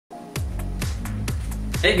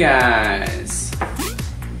Hey guys,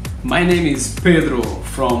 my name is Pedro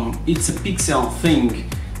from It's a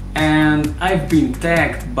Pixelthing, and I've been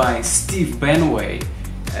tagged by Steve Benway,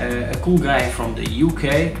 a cool guy from the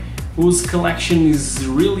UK whose collection is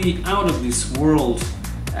really out of this world,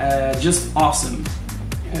 just awesome.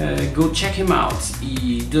 Go check him out,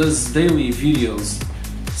 he does daily videos.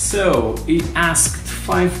 So he asked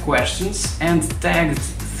 5 questions and tagged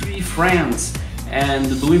 3 friends, and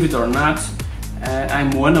believe it or not, I'm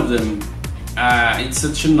one of them. It's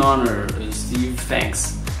such an honor, Steve,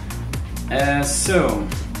 thanks. In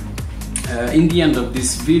the end of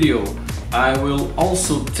this video, I will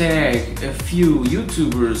also tag a few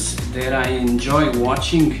YouTubers that I enjoy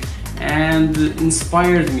watching and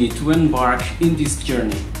inspired me to embark in this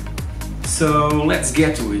journey. So let's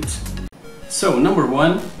get to it. So number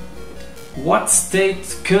 1, what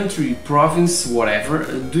state, country, province, whatever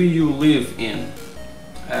do you live in?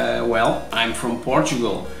 Well, I'm from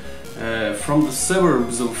Portugal, from the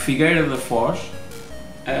suburbs of Figueira da Foz,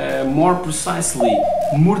 more precisely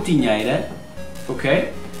Mortinheira,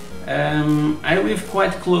 okay? I live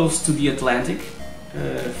quite close to the Atlantic,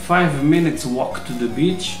 5 minutes walk to the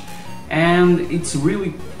beach, and it's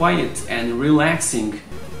really quiet and relaxing.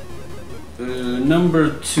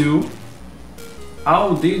 Number 2,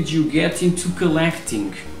 how did you get into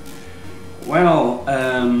collecting? Well,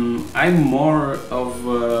 I'm more of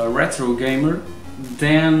a retro gamer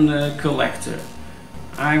than a collector.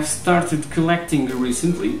 I've started collecting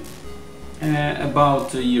recently,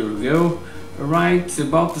 about a year ago, right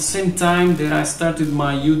about the same time that I started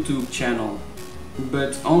my YouTube channel,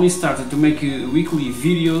 but only started to make weekly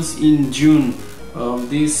videos in June of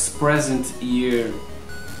this present year.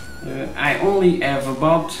 I only have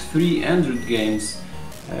about 300 games.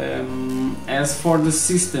 As for the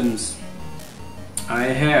systems, I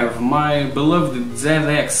have my beloved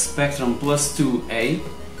ZX Spectrum Plus 2A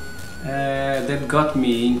that got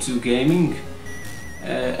me into gaming,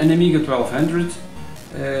 an Amiga 1200,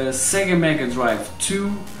 Sega Mega Drive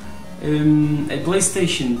 2, a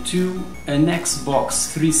PlayStation 2, an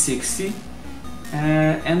Xbox 360,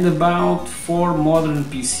 and about 4 modern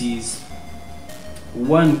PCs.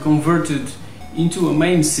 One converted into a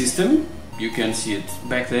main system, you can see it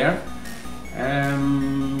back there.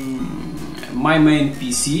 My main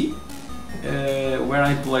PC, where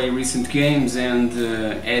I play recent games and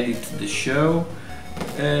edit the show.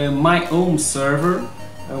 My home server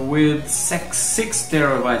with 6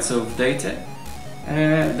 terabytes of data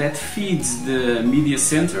that feeds the media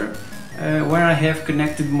center, where I have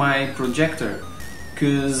connected my projector,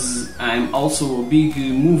 because I'm also a big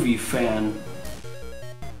movie fan.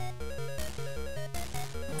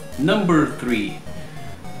 Number 3.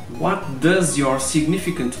 What does your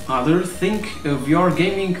significant other think of your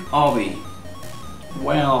gaming hobby?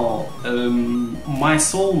 Well, my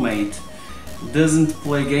soulmate doesn't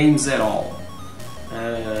play games at all,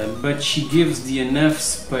 but she gives the enough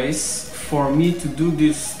space for me to do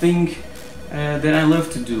this thing that I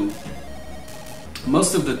love to do.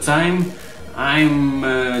 Most of the time I'm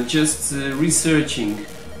just researching,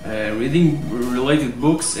 reading related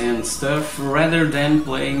books and stuff rather than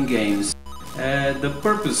playing games. The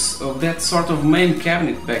purpose of that sort of main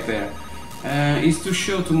cabinet back there is to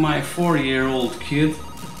show to my 4-year-old kid,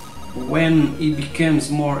 when he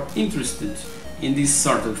becomes more interested in these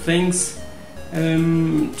sort of things,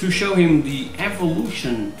 to show him the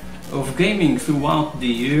evolution of gaming throughout the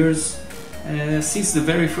years, since the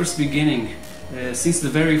very first beginning, since the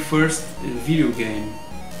very first video game.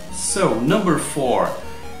 So, number 4.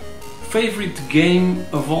 Favorite game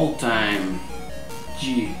of all time?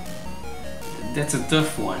 Gee, that's a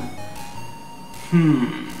tough one.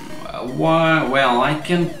 Well, I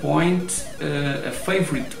can point a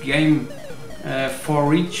favorite game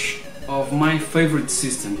for each of my favorite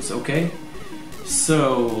systems, okay?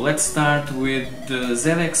 So let's start with the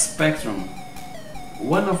ZX Spectrum.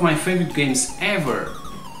 One of my favorite games ever,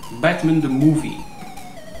 Batman the movie.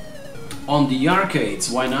 On the arcades,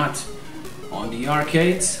 why not? On the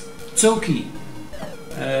arcades, Toki.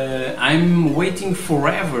 I'm waiting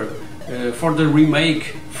forever for the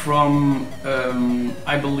remake from,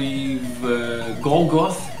 I believe,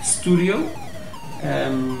 Golgoth Studio.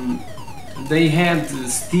 They had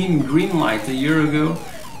Steam greenlight a year ago,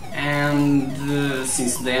 and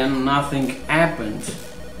since then nothing happened.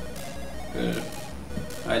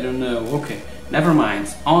 I don't know, okay, never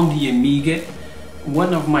mind. On the Amiga,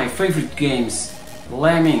 one of my favorite games,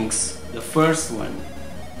 Lemmings, the first one.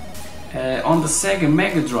 On the Sega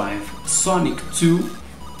Mega Drive, Sonic 2.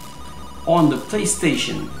 On the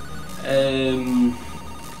PlayStation,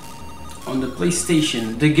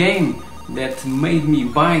 the game that made me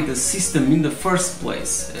buy the system in the first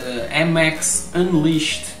place. MX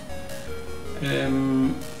Unleashed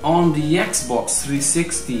on the Xbox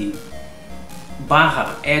 360 /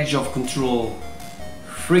 Edge of Control,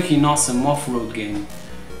 freaking awesome off-road game.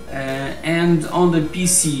 And on the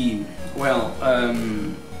PC, well,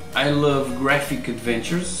 I love graphic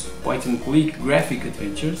adventures, point and click graphic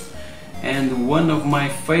adventures, and one of my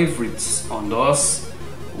favorites on DOS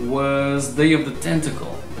was Day of the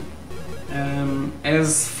Tentacle.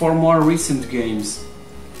 As for more recent games,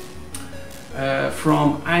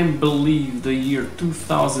 from I believe the year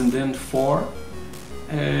 2004,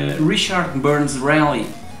 Richard Burns Rally,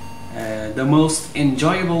 the most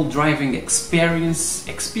enjoyable driving experience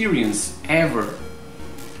ever.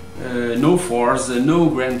 No Forza, no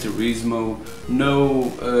Gran Turismo,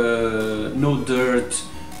 no Dirt,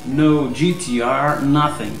 no GTR,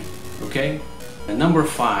 nothing. Okay? Number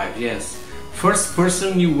 5, yes. First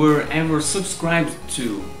person you were ever subscribed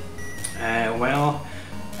to? Well,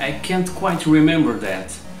 I can't quite remember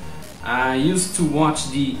that. I used to watch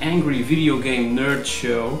the Angry Video Game Nerd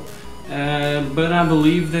show, but I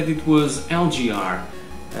believe that it was LGR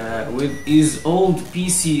with his old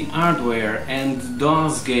PC hardware and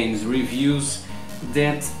DOS games reviews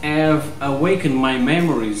that have awakened my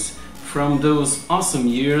memories from those awesome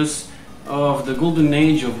years of the golden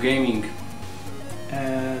age of gaming.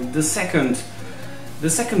 The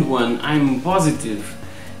second one, I'm positive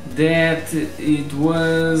that it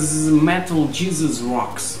was Metal Jesus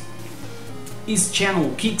Rocks. His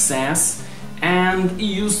channel kicks ass and he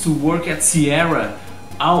used to work at Sierra.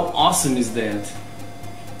 How awesome is that?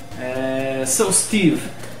 So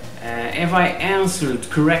Steve, have I answered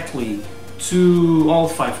correctly to all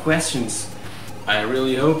 5 questions? I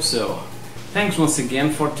really hope so. Thanks once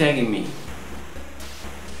again for tagging me.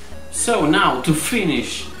 So now, to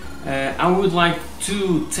finish, I would like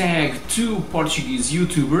to tag 2 Portuguese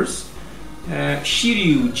YouTubers,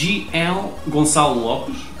 Shiryu GL Gonçalo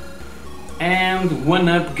Lopes and One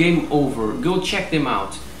Up Game Over. Go check them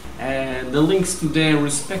out. The links to their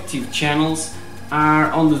respective channels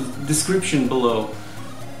are on the description below.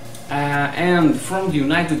 And from the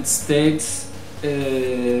United States,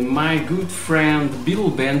 my good friend Bill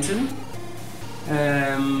Benton,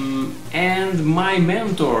 and my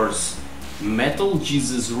mentors Metal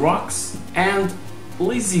Jesus Rocks and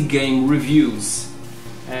Lazy Game Reviews.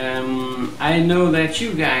 I know that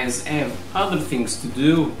you guys have other things to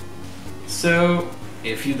do, so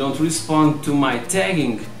if you don't respond to my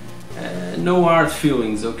tagging, no hard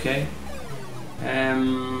feelings, okay?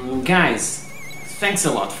 Guys, thanks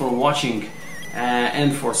a lot for watching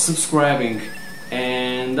and for subscribing,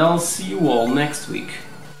 and I'll see you all next week.